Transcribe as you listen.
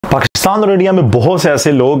पाकिस्तान और इंडिया में बहुत से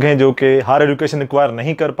ऐसे लोग हैं जो कि हायर एजुकेशन एक्वायर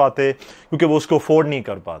नहीं कर पाते क्योंकि वो उसको अफोर्ड नहीं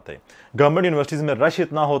कर पाते। गवर्नमेंट यूनिवर्सिटीज़ में रश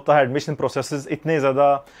इतना होता है, एडमिशन प्रोसेसेस इतने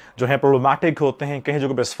ज़्यादा जो है प्रॉब्लमैटिक होते हैं, कहीं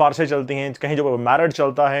जगह पे सिफारिशें चलती हैं, कहीं जगह पे मेरिट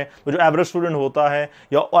चलता है। तो जो एवरेज स्टूडेंट होता है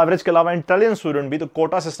या एवरेज के अलावा इंटेलिजेंट स्टूडेंट भी तो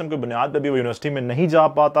कोटा सिस्टम की बुनियाद पर भी वो यूनिवर्सिटी में नहीं जा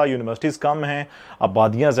पाता। यूनिवर्सिटीज़ कम हैं,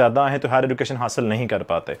 आबादियाँ ज़्यादा हैं, तो हायर एजुकेशन हासिल नहीं कर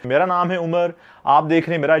पाते। मेरा नाम है उमर, आप देख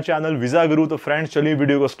रहे हैं मेरा चैनल वीज़ा गुरु। तो फ्रेंड्स चलिए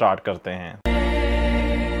वीडियो को स्टार्ट करते हैं।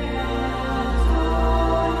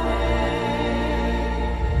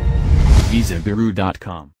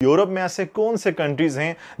 VisaGuru.com। यूरोप में ऐसे कौन से कंट्रीज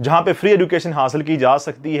हैं जहां पे फ्री एजुकेशन हासिल की जा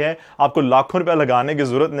सकती है, आपको लाखों रुपया लगाने की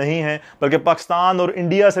जरूरत नहीं है, बल्कि पाकिस्तान और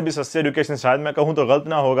इंडिया से भी सस्ती एजुकेशन, शायद मैं कहूं तो गलत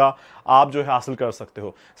ना होगा, आप जो है हासिल कर सकते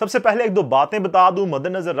हो। सबसे पहले एक दो बातें बता दूं,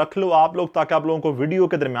 मद्देनजर रख लो आप लोग, ताकि आप लोगों को वीडियो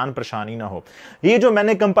के दरमियान परेशानी ना हो। ये जो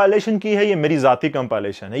मैंने कंपाइलेशन की है, ये मेरी जाती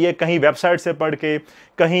कंपाइलेशन है। ये कहीं वेबसाइट से पढ़ के,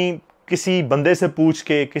 कहीं किसी बंदे से पूछ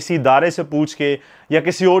के, किसी इदारे से पूछ के या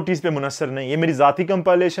किसी और चीज़ पे मुनसर नहीं। ये मेरी ज़ाती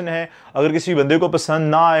कंपाइलेशन है। अगर किसी बंदे को पसंद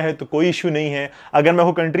ना आए है तो कोई इशू नहीं है। अगर मैं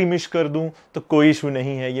वो कंट्री मिस कर दूं तो कोई इशू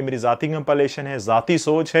नहीं है। ये मेरी ज़ाती कंपाइलेशन है, ज़ाती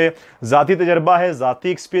सोच है, ज़ाती तजर्बा है,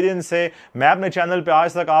 ज़ाती एक्सपीरियंस है। मैं अपने चैनल पे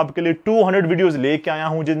आज तक आपके लिए 200 वीडियोज़ लेके आया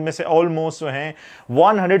हूँ, जिनमें से ऑलमोस्ट जो हैं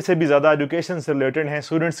 100 से भी ज़्यादा एजुकेशन से रिलेटेड हैं,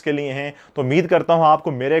 स्टूडेंट्स के लिए हैं। तो उम्मीद करता हूँ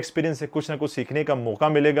आपको मेरे एक्सपीरियंस से कुछ ना कुछ सीखने का मौका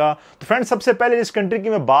मिलेगा। तो फ्रेंड्स, सबसे पहले जिस कंट्री की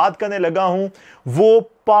मैं बात करने लगा हूँ वो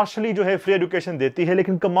पार्शली जो है फ्री एजुकेशन देती है,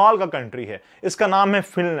 लेकिन कमाल का कंट्री है। इसका नाम है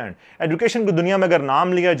फिनलैंड। एजुकेशन की दुनिया में अगर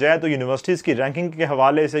नाम लिया जाए तो यूनिवर्सिटीज़ की रैंकिंग के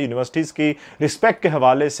हवाले से, यूनिवर्सिटीज़ की रिस्पेक्ट के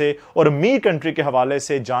हवाले से और अमीर कंट्री के हवाले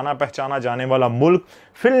से जाना पहचाना जाने वाला मुल्क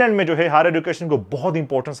फिनलैंड में जो है हायर एजुकेशन को बहुत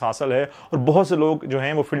इंपॉर्टेंस हासिल है और बहुत से लोग जो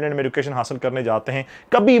हैं वो फिनलैंड में एजुकेशन हासिल करने जाते हैं।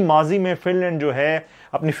 कभी माजी में फिनलैंड जो है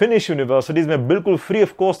अपनी फिनिश यूनिवर्सिटीज़ में बिल्कुल फ्री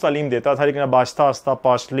ऑफ कॉस्ट तालीम देता था, लेकिन अब आस्ता आस्ता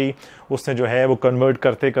पार्शली उसने जो है वो कन्वर्ट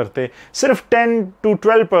करते करते सिर्फ 10 to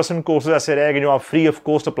 12% कोर्सेज ऐसे रहेंगे जो आप फ्री ऑफ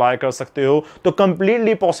कॉस्ट अप्लाई कर सकते हो। तो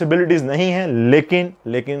कंप्लीटली पॉसिबिलिटीज़ नहीं है,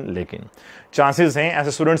 लेकिन चांसेस हैं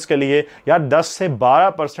ऐसे स्टूडेंट्स के लिए। यार 10 से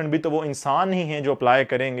 12% भी तो वो इंसान ही हैं जो अप्लाई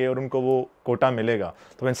करेंगे और उनको वो कोटा मिलेगा।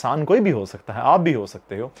 तो इंसान कोई भी हो सकता है, आप भी हो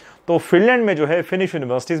सकते हो। तो फिनलैंड में जो है फिनिश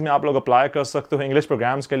यूनिवर्सिटीज़ में आप लोग अप्लाई कर सकते हो इंग्लिश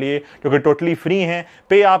प्रोग्राम्स के लिए, जो कि टोटली फ्री हैं।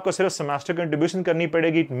 पे आपको सिर्फ सेमेस्टर कंट्रीब्यूशन करनी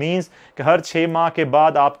पड़ेगी। इट मीन्स कि हर 6 माह के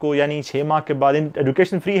बाद आपको, यानी 6 माह के बाद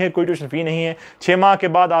एजुकेशन फ्री है, कोई ट्यूशन फी नहीं है। 6 माह के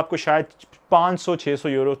बाद आपको शायद 500-600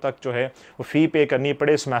 यूरो तक जो है वो फ़ी पे करनी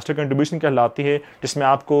पड़े। सेमेस्टर कंट्रीब्यूशन कहलाती है, जिसमें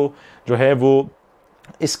आपको जो है वो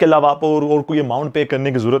इसके अलावा आपको और कोई अमाउंट पे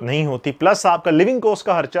करने की ज़रूरत नहीं होती। प्लस आपका लिविंग कॉस्ट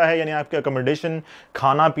का खर्चा है, यानी आपके अकोमोडेशन,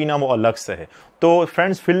 खाना पीना वो अलग से है। तो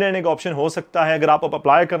फ्रेंड्स, फिनलैंड एक ऑप्शन हो सकता है। अगर आप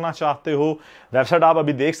अप्लाई करना चाहते हो, वेबसाइट आप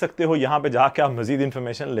अभी देख सकते हो, यहाँ पे जाके आप मजीद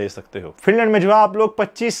इन्फॉर्मेशन ले सकते हो। फिनलैंड में जो है आप लोग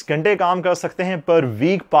 25 घंटे काम कर सकते हैं पर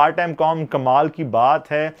वीक, पार्ट टाइम काम। कमाल की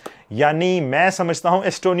बात है, यानी मैं समझता हूँ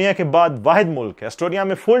एस्टोनिया के बाद वाहिद मुल्क है। एस्टोनिया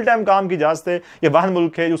में फुल टाइम काम की इजाजत है, ये वाहिद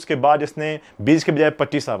मुल्क है उसके बाद जिसने 20 के बजाय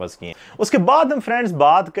 25 आवर्स किए। उसके बाद हम फ्रेंड्स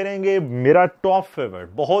बात करेंगे मेरा टॉप फेवरेट,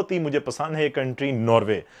 बहुत ही मुझे पसंद है ये कंट्री,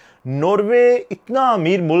 नॉर्वे। नॉर्वे इतना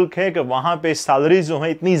अमीर मुल्क है कि वहाँ पे सैलरीज जो हैं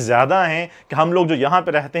इतनी ज़्यादा हैं कि हम लोग जो यहाँ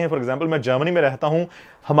पे रहते हैं, फॉर एग्जांपल मैं जर्मनी में रहता हूँ,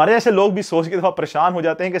 हमारे ऐसे लोग भी सोच के दफ़ा परेशान हो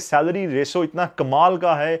जाते हैं कि सैलरी रेशो इतना कमाल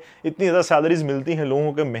का है, इतनी ज़्यादा सैलरीज मिलती हैं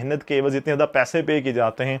लोगों के मेहनत के एवज, इतने ज़्यादा पैसे पे किए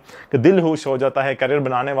जाते हैं कि दिल खुश हो जाता है। करियर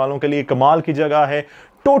बनाने वालों के लिए कमाल की जगह है।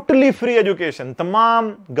 टोटली फ्री एजुकेशन,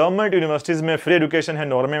 तमाम गवर्नमेंट यूनिवर्सिटीज़ में फ्री एजुकेशन है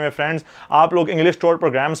नॉर्वे में। फ्रेंड्स, आप लोग इंग्लिश टोर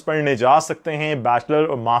प्रोग्राम्स पढ़ने जा सकते हैं, बैचलर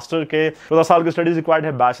और मास्टर के। 14 साल की स्टडीज़ रिक्वायर्ड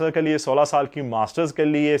है बैचलर के लिए, 16 साल की मास्टर्स के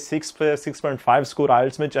लिए, 6.5 स्कोर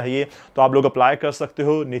आइल्स में चाहिए। तो आप लोग अप्लाई कर सकते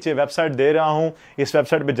हो। नीचे वेबसाइट दे रहा हूँ, इस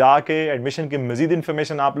वेबसाइट पर जाके एडमिशन की मजीद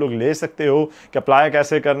इन्फॉर्मेशन आप लोग ले सकते हो कि अप्लाई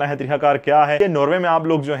कैसे करना है, तरीकाकार क्या है। नॉर्वे में आप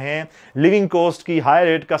लोग जो हैं लिविंग कॉस्ट की हाई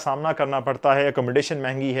रेट का सामना करना पड़ता है, अकोमोडेशन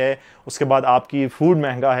महंगी है, उसके बाद आपकी फूड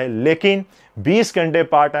महंगा है, लेकिन 20 घंटे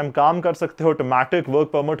पार्ट टाइम काम कर सकते हो। ऑटोमेटिक वर्क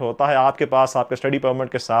परमिट होता है आपके पास, आपके स्टडी परमिट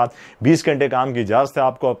के साथ 20 घंटे काम की इजाजत है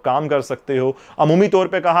आपको, आप काम कर सकते हो। अमूमी तौर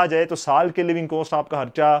पे कहा जाए तो साल के लिविंग कॉस्ट आपका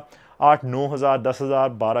खर्चा 8-9 हज़ार, 10 हज़ार,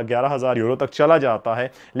 12-11 हज़ार यूरो तक चला जाता है।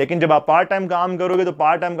 लेकिन जब आप पार्ट टाइम काम करोगे तो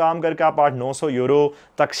पार्ट टाइम काम करके आप 800-900 यूरो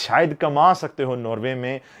तक शायद कमा सकते हो नॉर्वे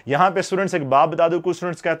में। यहाँ पे स्टूडेंट्स, एक बात बता दो, कुछ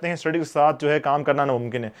स्टूडेंट्स कहते हैं स्टडी के साथ जो है काम करना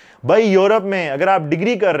नामुमकिन है। भाई, यूरोप में अगर आप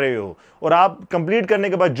डिग्री कर रहे हो और आप कंप्लीट करने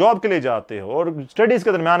के बाद जॉब के लिए जाते हो और स्टडीज़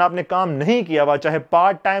के दरमियान आपने काम नहीं किया हुआ, चाहे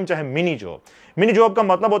पार्ट टाइम चाहे मिनी जॉब, मिनी जॉब का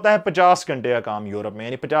मतलब होता है 50 घंटे का काम यूरोप में,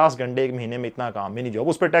 यानी 50 घंटे एक महीने में इतना काम, मिनी जॉब,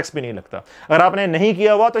 उस पर टैक्स भी नहीं लगता। अगर आपने नहीं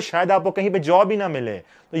किया हुआ तो शायद आपको कहीं पे जॉब ही ना मिले।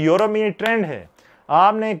 तो यूरोप में ये ट्रेंड है,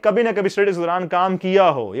 आपने कभी ना कभी स्टडीज के दौरान काम किया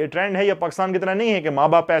हो। ये ट्रेंड है, ये पाकिस्तान की तरह नहीं है कि माँ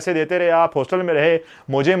बाप पैसे देते रहे, आप हॉस्टल में रहे,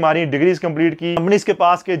 मौजें मारी, डिग्रीज कंप्लीट की, कंपनीज के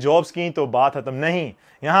पास के जॉब्स की तो बात खत्म। नहीं,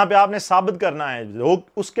 यहाँ पे आपने साबित करना है। लोग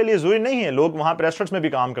उसके लिए जरूरी नहीं है, लोग वहाँ पे रेस्टोरेंट्स में भी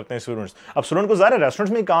काम करते हैं स्टूडेंट्स। अब स्टूडेंट को ज़ाहिर है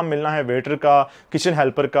रेस्टोरेंट्स में ही काम मिलना है, वेटर का, किचन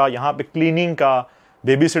हेल्पर का, यहाँ पे क्लीनिंग का,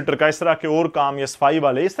 बेबी सिटर का, इस तरह के और काम या सफाई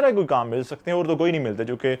वाले, इस तरह के कोई काम मिल सकते हैं, और तो कोई नहीं मिलते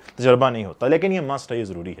जो कि तजर्बा नहीं होता। लेकिन ये मस्ट है, ये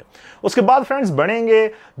जरूरी है। उसके बाद फ्रेंड्स बढ़ेंगे,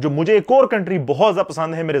 जो मुझे एक और कंट्री बहुत ज्यादा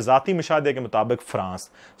पसंद है मेरे जाती मुशाहदे के मुताबिक, फ्रांस।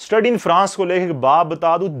 स्टडी इन फ्रांस को लेकर बात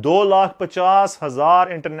बता दूं,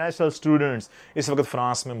 2,50,000 इंटरनेशनल स्टूडेंट्स इस वक्त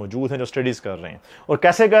फ्रांस में मौजूद हैं जो स्टडीज कर रहे हैं। और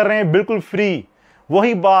कैसे कर रहे हैं? बिल्कुल फ्री।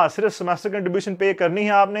 वही बात, सिर्फ सेमेस्टर कंट्रीब्यूशन पे करनी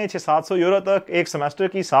है आपने, 600-700 यूरो तक एक सेमेस्टर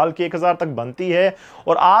की, साल की 1,000 तक बनती है,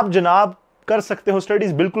 और आप जनाब कर सकते हो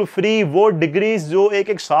स्टडीज बिल्कुल फ्री। वो डिग्रीज जो एक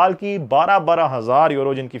एक साल की 12-12 हजार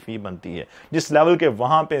यूरो जिनकी फी बनती है, जिस लेवल के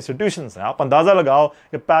वहां पे इंस्टीट्यूशंस हैं, आप अंदाजा लगाओ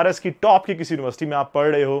कि पेरिस की टॉप की किसी यूनिवर्सिटी में आप पढ़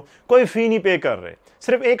रहे हो, कोई फी नहीं पे कर रहे,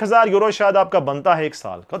 सिर्फ 1,000 यूरो शायद आपका बनता है एक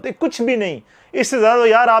साल का, तो कुछ भी नहीं। इससे ज्यादा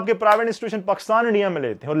यार आपके प्राइवेट इंस्टीट्यूशन पाकिस्तान इंडिया में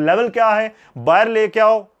लेते हैं। और लेवल क्या है? बाहर लेके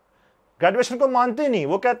आओ, ग्रेजुएशन को मानते नहीं।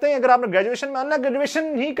 वो कहते हैं अगर आपने ग्रेजुएशन मानना,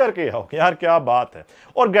 ग्रेजुएशन ही करके आओ। यार क्या बात है।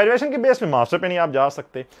 और ग्रेजुएशन के बेस पे मास्टर पे नहीं आप जा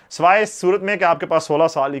सकते, सिवाय इस सूरत में कि आपके पास 16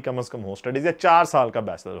 साल ही कम से कम हो स्टडीज, या 4 साल का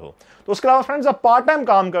बैचलर हो। तो उसके अलावा फ्रेंड्स आप पार्ट टाइम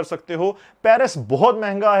काम कर सकते हो। पेरिस बहुत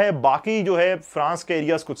महंगा है, बाकी जो है फ्रांस के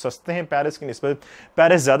एरियाज कुछ सस्ते हैं पेरिस की निस्बत।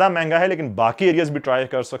 पेरिस ज्यादा महंगा है, लेकिन बाकी एरियाज भी ट्राई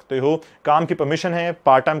कर सकते हो। काम की परमिशन है,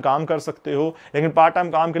 पार्ट टाइम काम कर सकते हो। लेकिन पार्ट टाइम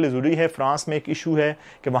काम के लिए जरूरी है, फ्रांस में एक इशू है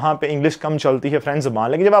कि वहां पे इंग्लिश कम चलती है, फ्रेंड्स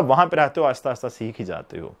जबान, लेकिन जब आप वहां पे रहते हो आहिस्ता आहिस्ता सीख ही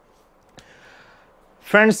जाते हो।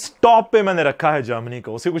 फ्रेंड्स टॉप पे मैंने रखा है जर्मनी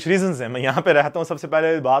को, उसके कुछ रीजंस हैं। मैं यहां पे रहता हूं, सबसे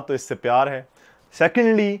पहले बात तो इससे प्यार है।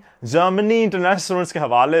 सेकेंडली, जर्मनी इंटरनेशनल स्टूडेंट्स के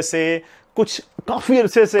हवाले से कुछ काफी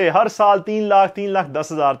अरसे से हर साल 3 लाख,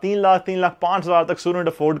 3,10,000, 3 लाख, 3,05,000 तक स्टूडेंट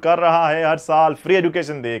अफोर्ड कर रहा है हर साल फ्री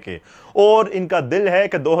एजुकेशन दे के। और इनका दिल है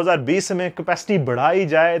कि 2020 में कैपेसिटी बढ़ाई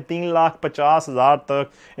जाए, 3,50,000 तक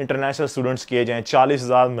इंटरनेशनल स्टूडेंट्स किए जाएं,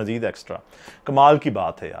 40,000 मजीद एक्स्ट्रा। कमाल की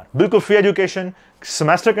बात है यार, बिल्कुल फ्री एजुकेशन।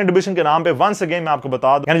 सेमेस्टर कंट्रीब्यूशन के नाम पे वंस अगेन मैं आपको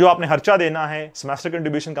बता दूं, यानी जो आपने खर्चा देना है, सेमेस्टर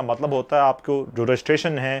कंट्रीब्यूशन का मतलब होता है आपको जो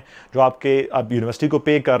रजिस्ट्रेशन है, जो आपके आप यूनिवर्सिटी को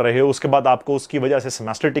पे कर रहे हो, उसके बाद आपको उसकी वजह से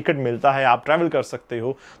सेमेस्टर टिकट मिलता है, आप ट्रैवल कर सकते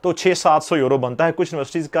हो, तो 600-700 यूरो बनता है। कुछ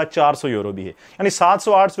यूनिवर्सिटीज का 400 यूरो भी है, यानी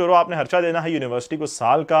 700-800 यूरो आपने खर्चा देना है यूनिवर्सिटी को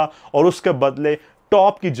साल का, और उसके बदले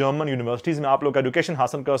टॉप की जर्मन यूनिवर्सिटीज में आप लोग एजुकेशन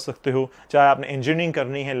हासिल कर सकते हो। चाहे आपने इंजीनियरिंग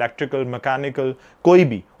करनी है, इलेक्ट्रिकल, मैकेनिकल, कोई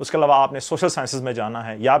भी, उसके अलावा आपने सोशल साइंसेज में जाना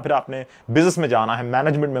है, या फिर आपने बिजनेस में जाना है,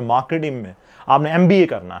 मैनेजमेंट में, मार्केटिंग में आपने MBA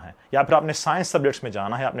करना है, या फिर आपने साइंस सब्जेक्ट्स में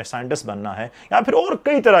जाना है, आपने साइंटिस्ट बनना है, या फिर और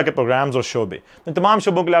कई तरह के प्रोग्राम्स और शोबे, तो तमाम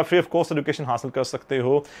शोबों के लिए आप फ्री ऑफ कॉस्ट एजुकेशन हासिल कर सकते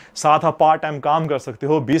हो। साथ आप पार्ट टाइम काम कर सकते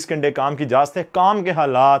हो, 20 घंटे काम की इजाजत है। काम के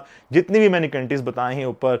हालात जितनी भी मैंने कंट्रीज बताई हैं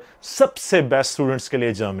ऊपर, सबसे बेस्ट स्टूडेंट्स के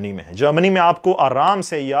लिए जर्मनी में है। जर्मनी में आपको आराम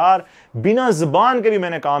से यार बिना जुबान के भी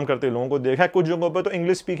मैंने काम करते लोगों को देखा है। कुछ जगहों पर तो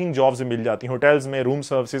इंग्लिश स्पीकिंग जॉब्स मिल जाती हैं, होटल्स में, रूम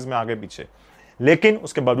सर्विसेज में, आगे पीछे। लेकिन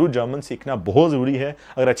उसके बावजूद जर्मन सीखना बहुत जरूरी है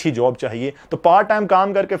अगर अच्छी जॉब चाहिए। तो पार्ट टाइम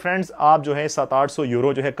काम करके फ्रेंड्स आप जो है 700-800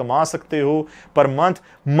 यूरो जो है कमा सकते हो पर मंथ।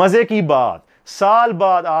 मजे की बात, साल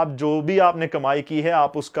बाद आप जो भी आपने कमाई की है,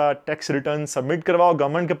 आप उसका टैक्स रिटर्न सबमिट करवाओ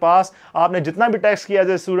गवर्नमेंट के पास। आपने जितना भी टैक्स किया, एज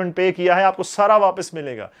ए स्टूडेंट पे किया है, आपको सारा वापस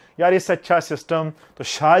मिलेगा। यार इससे अच्छा सिस्टम तो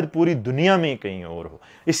शायद पूरी दुनिया में कहीं और हो।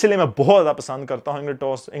 इसलिए मैं बहुत ज़्यादा पसंद करता हूँ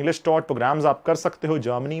इंग्लिश टॉट प्रोग्राम्स आप कर सकते हो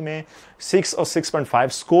जर्मनी में। 6 और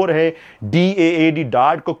 6.5 स्कोर है। DAAD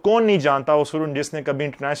डार्ट को कौन नहीं जानता, वो स्टूडेंट जिसने कभी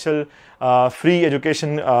इंटरनेशनल फ्री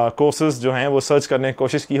एजुकेशन कोर्सेज जो हैं वो सर्च करने की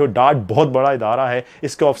कोशिश की हो। डार्ट बहुत बड़ा इदारा है,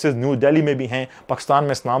 इसके ऑफिस न्यू दिल्ली में भी हैं, पाकिस्तान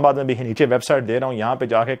में इस्लामाबाद में भी है। नीचे वेबसाइट दे रहा हूँ, यहाँ पे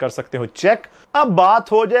जाके कर सकते हो चेक। अब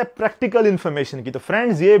बात हो जाए प्रैक्टिकल इन्फॉर्मेशन की, तो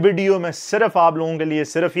फ्रेंड्स ये वीडियो मैं सिर्फ आप लोगों के लिए,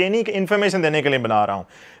 सिर्फ ये नहीं कि इन्फॉर्मेशन देने के लिए बना रहा हूँ।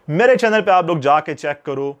 मेरे चैनल पे आप लोग जाके चेक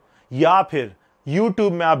करो, या फिर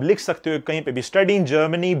YouTube में आप लिख सकते हो कहीं पे भी, study in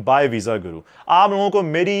Germany bye visa गुरु। आप लोगों को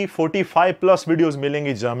मेरी 45+ वीडियोस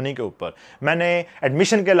मिलेंगी जर्मनी के ऊपर। मैंने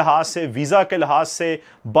एडमिशन के लिहाज से, वीजा के लिहाज से,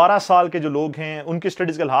 12 साल के जो लोग हैं उनकी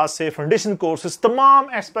स्टडीज के लिहाज से, फाउंडेशन कोर्सेज, तमाम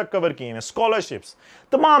एस्पेक्ट कवर किए हैं, स्कॉलरशिप्स,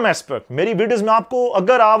 तमाम एस्पेक्ट मेरी वीडियोस में। आपको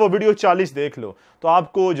अगर आप वो वीडियो 40 देख लो तो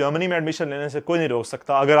आपको जर्मनी में एडमिशन लेने से कोई नहीं रोक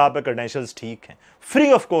सकता, अगर आपके क्रेडेंशियल्स ठीक हैं।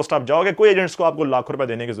 फ्री ऑफ कॉस्ट आप जाओगे, कोई एजेंट्स को आपको लाखों रुपए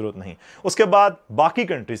देने की जरूरत नहीं। उसके बाद बाकी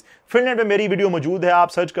कंट्रीज, फिनलैंड में मेरी वीडियो मौजूद है, आप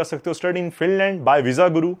सर्च कर सकते हो study in Finland bye visa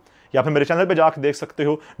गुरु। या फिर मेरे चैनल पे जाकर देख सकते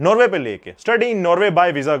हो। नॉर्वे पे लेके study in Norway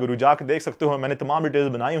bye visa गुरु जाकर देख सकते हो, मैंने तमाम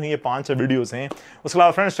डिटेल्स बनाई हुई है, 5-6 वीडियोस हैं। उसके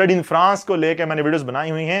अलावा फ्रेंड्स स्टडी इन फ्रांस को लेकर मैंने वीडियोस बनाई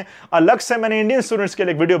हुई हैं। अलग से मैंने इंडियन स्टूडेंट्स के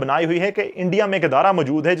लिए एक वीडियो बनाई हुई है कि इंडिया में एक अदारा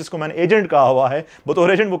मौजूद है जिसको मैंने एजेंट कहा हुआ है,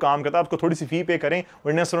 बतौर एजेंट वो काम करता है, आपको थोड़ी सी फी पे करें,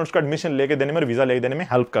 इंडियन स्टूडेंट्स को एडमिशन लेके देने में, वीज़ा लेके देने में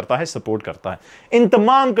हेल्प करता है, सपोर्ट करता है। इन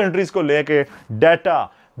तमाम कंट्रीज को लेके डाटा,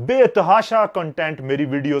 बेतहाशा कंटेंट मेरी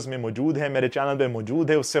वीडियोस में मौजूद है, मेरे चैनल पे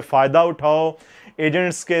मौजूद है, उससे फायदा उठाओ।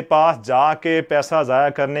 एजेंट्स के पास जाके पैसा ज़ाया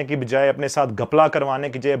करने की बजाय, अपने साथ घपला करवाने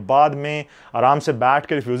की बजाय, बाद में आराम से बैठ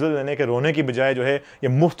के रिफ्यूज़ल देने के, रोने की बजाय जो है ये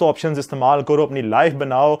मुफ्त ऑप्शंस इस्तेमाल करो, अपनी लाइफ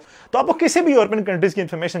बनाओ। तो आपको किसी भी यूरोपियन कंट्रीज़ की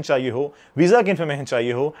इन्फॉर्मेशन चाहिए हो, वीज़ा की इन्फॉर्मेशन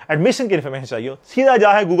चाहिए हो, एडमिशन की इन्फॉर्मेशन चाहिए हो, सीधा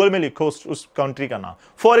जाए गूगल में लिखो उस कंट्री का नाम।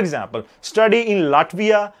 For example study in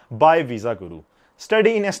Latvia bye visa Guru, study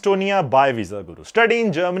in Estonia bye visa Guru, study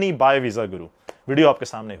in Germany bye visa Guru. Video आपके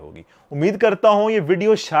सामने होगी। उम्मीद करता हूं ये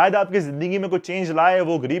वीडियो शायद आपकी जिंदगी में कोई चेंज लाए,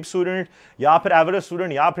 वो गरीब स्टूडेंट या फिर एवरेज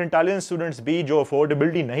स्टूडेंट या फिर इंटेलिजेंट स्टूडेंट्स भी जो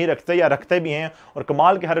अफोर्डेबिलिटी नहीं रखते या रखते भी हैं और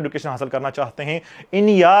कमाल के हायर एजुकेशन हासिल करना चाहते हैं।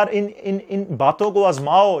 इन बातों को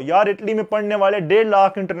आजमाओ यार। इटली में पढ़ने वाले 1.5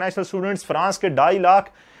 लाख इंटरनेशनल स्टूडेंट्स, फ्रांस के 2.5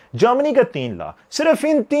 लाख, जर्मनी का 3 लाख, सिर्फ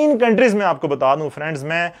इन 3 कंट्रीज में आपको बता दूं फ्रेंड्स,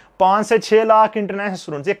 मैं 5 से 6 लाख इंटरनेशनल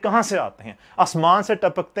स्टूडेंट्स, ये कहां से आते हैं? आसमान से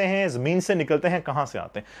टपकते हैं, जमीन से निकलते हैं, कहां से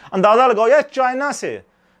आते हैं? अंदाजा लगाओ यार, चाइना से,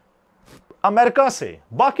 अमेरिका से,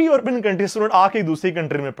 बाकी यूरोपियन कंट्री स्टूडेंट आके दूसरी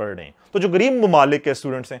कंट्री में पढ़ रहे हैं। तो जो गरीब ममालिक के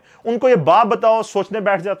स्टूडेंट्स हैं उनको ये बात बताओ, सोचने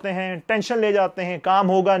बैठ जाते हैं, टेंशन ले जाते हैं, काम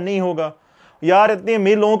होगा नहीं होगा। यार इतने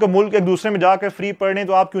अमीर लोगों के मुल्क एक दूसरे में जाकर फ्री पढ़ रहे हैं,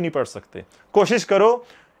 तो आप क्यों नहीं पढ़ सकते? कोशिश करो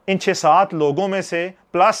इन 6-7 लोगों में से,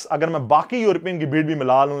 प्लस अगर मैं बाकी यूरोपियन की भीड़ भी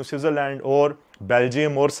मिला लूँ, स्विट्जरलैंड और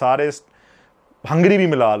बेल्जियम और सारे हंगरी भी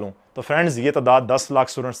मिला लूँ, तो फ्रेंड्स ये तादाद 10 लाख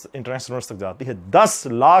स्टूडेंट्स, इंटरनेशनल स्टूडेंट्स तक जाती है। 10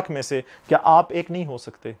 लाख में से क्या आप एक नहीं हो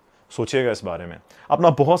सकते? सोचिएगा इस बारे में। अपना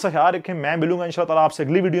बहुत सा ख्याल रखें। मैं मिलूंगा इंशाअल्लाह आपसे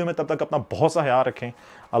अगली वीडियो में, तब तक अपना बहुत सा ख्याल रखें।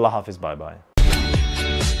 अल्लाह हाफिज़, बाय बाय।